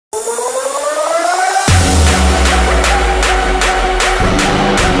Hey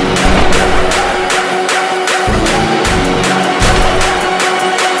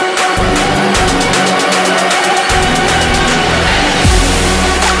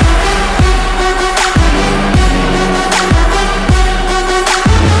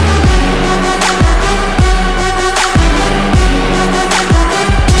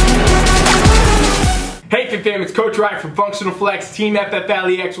fam, it's Coach Ryan from Functional Flex, Team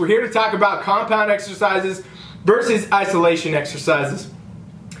FFLEX. We're here to talk about compound exercises versus isolation exercises.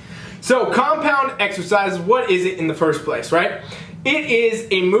 So compound exercises, what is it in the first place, right? It is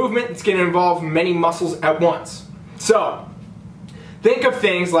a movement that's going to involve many muscles at once. So think of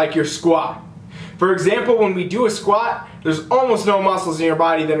things like your squat. For example, when we do a squat, there's almost no muscles in your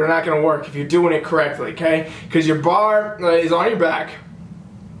body that are not going to work if you're doing it correctly, okay? Because your bar is on your back.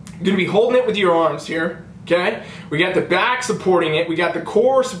 You're going to be holding it with your arms here. Okay, we got the back supporting it, we got the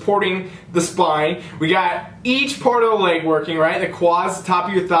core supporting the spine, we got each part of the leg working, right? The quads, the top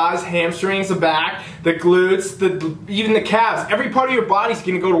of your thighs, hamstrings, the back, the glutes, even the calves. Every part of your body is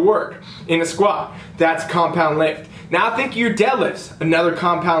going to go to work in a squat. That's a compound lift. Now think of your deadlifts, another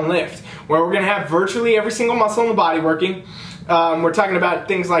compound lift, where we're going to have virtually every single muscle in the body working. We're talking about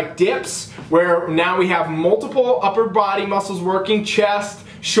things like dips, where now we have multiple upper body muscles working, chest,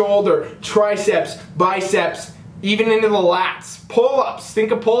 shoulder, triceps, biceps, even into the lats. Pull-ups, think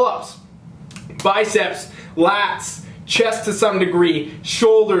of pull-ups. Biceps, lats, chest to some degree,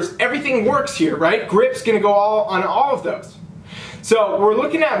 shoulders, everything works here, right? Grip's gonna go on all of those. So we're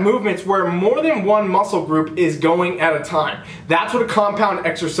looking at movements where more than one muscle group is going at a time. That's what a compound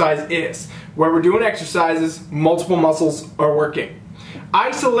exercise is, where we're doing exercises, multiple muscles are working.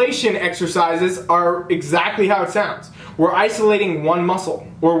 Isolation exercises are exactly how it sounds. We're isolating one muscle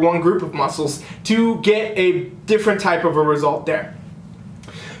or one group of muscles to get a different type of a result there.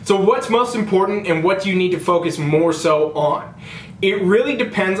 So what's most important and what do you need to focus more so on? It really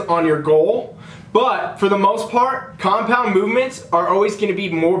depends on your goal, but for the most part, compound movements are always going to be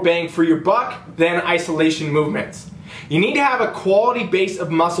more bang for your buck than isolation movements. You need to have a quality base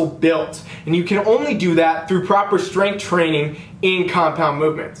of muscle built, and you can only do that through proper strength training in compound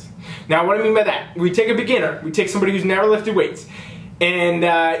movements. Now what I mean by that, we take a beginner, we take somebody who's never lifted weights,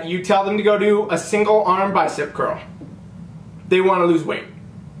 and you tell them to go do a single arm bicep curl. They want to lose weight.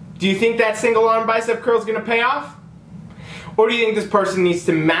 Do you think that single arm bicep curl is going to pay off? Or do you think this person needs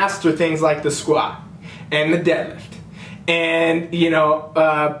to master things like the squat and the deadlift and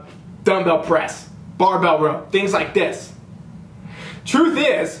dumbbell press, barbell row, things like this? Truth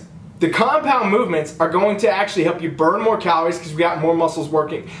is, the compound movements are going to actually help you burn more calories because we got more muscles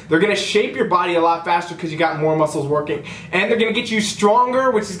working. They're going to shape your body a lot faster because you got more muscles working. And they're going to get you stronger,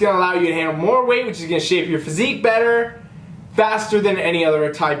 which is going to allow you to handle more weight, which is going to shape your physique better, faster than any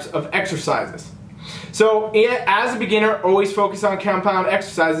other types of exercises. So as a beginner, always focus on compound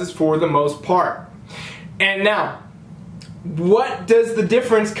exercises for the most part. And now, what does the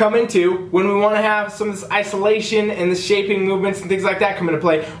difference come into when we want to have some of this isolation and the shaping movements and things like that come into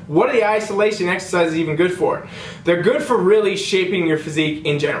play? What are the isolation exercises even good for? They're good for really shaping your physique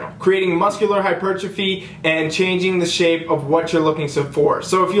in general, creating muscular hypertrophy and changing the shape of what you're looking for.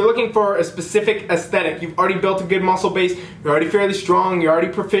 So if you're looking for a specific aesthetic, you've already built a good muscle base, you're already fairly strong, you're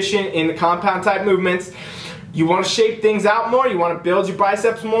already proficient in the compound type movements, you want to shape things out more, you want to build your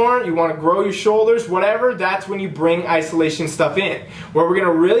biceps more, you want to grow your shoulders, whatever, that's when you bring isolation stuff in. Where we're going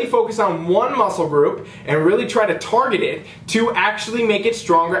to really focus on one muscle group and really try to target it to actually make it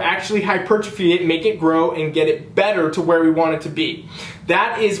stronger, actually hypertrophy it, make it grow, and get it better to where we want it to be.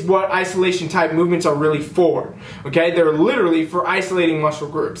 That is what isolation type movements are really for. Okay, they're literally for isolating muscle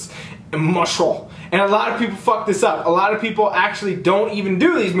groups. And a lot of people fuck this up. A lot of people actually don't even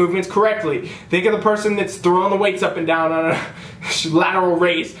do these movements correctly. Think of the person that's throwing the weights up and down on a lateral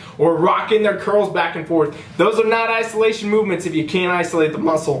raise or rocking their curls back and forth. Those are not isolation movements if you can't isolate the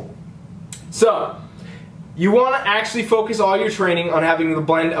muscle. So, you want to actually focus all your training on having the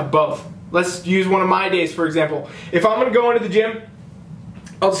blend of both. Let's use one of my days for example. If I'm going to go into the gym,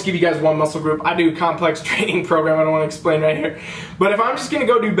 I'll just give you guys one muscle group. I do a complex training program I don't want to explain right here. But if I'm just going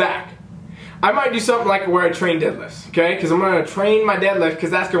to go do back, I might do something like where I train deadlifts, okay? Because I'm going to train my deadlift because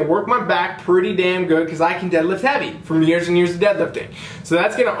that's going to work my back pretty damn good because I can deadlift heavy from years and years of deadlifting. So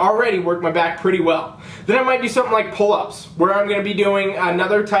that's going to already work my back pretty well. Then I might do something like pull-ups where I'm going to be doing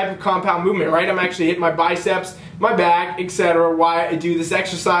another type of compound movement, right? I'm actually hitting my biceps, my back, etc. Why I do this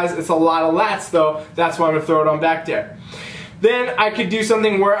exercise, it's a lot of lats though. That's why I'm going to throw it on back there. Then I could do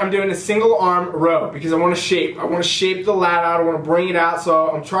something where I'm doing a single arm row because I want to shape. I want to shape the lat out. I want to bring it out. So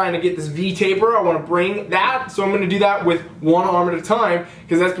I'm trying to get this V taper. I want to bring that. So I'm going to do that with one arm at a time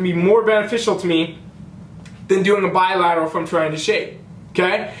because that's going to be more beneficial to me than doing a bilateral if I'm trying to shape.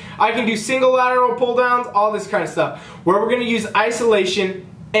 Okay? I can do single lateral pull downs, all this kind of stuff, where we're going to use isolation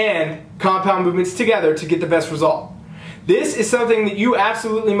and compound movements together to get the best result. This is something that you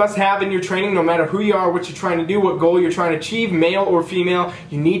absolutely must have in your training no matter who you are, what you're trying to do, what goal you're trying to achieve, male or female.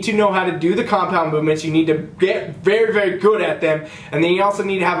 You need to know how to do the compound movements. You need to get very, very good at them. And then you also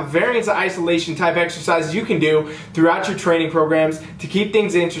need to have a variance of isolation type exercises you can do throughout your training programs to keep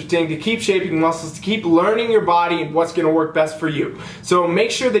things interesting, to keep shaping muscles, to keep learning your body and what's going to work best for you. So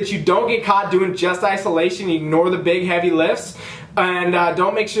make sure that you don't get caught doing just isolation, you ignore the big heavy lifts, and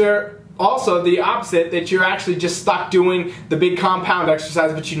don't make sure also the opposite, that you're actually just stuck doing the big compound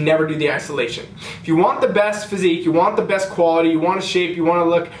exercise but you never do the isolation. If you want the best physique, you want the best quality, you want to shape, you want to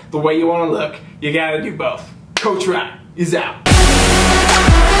look the way you want to look, you gotta do both. Coach Rat is out.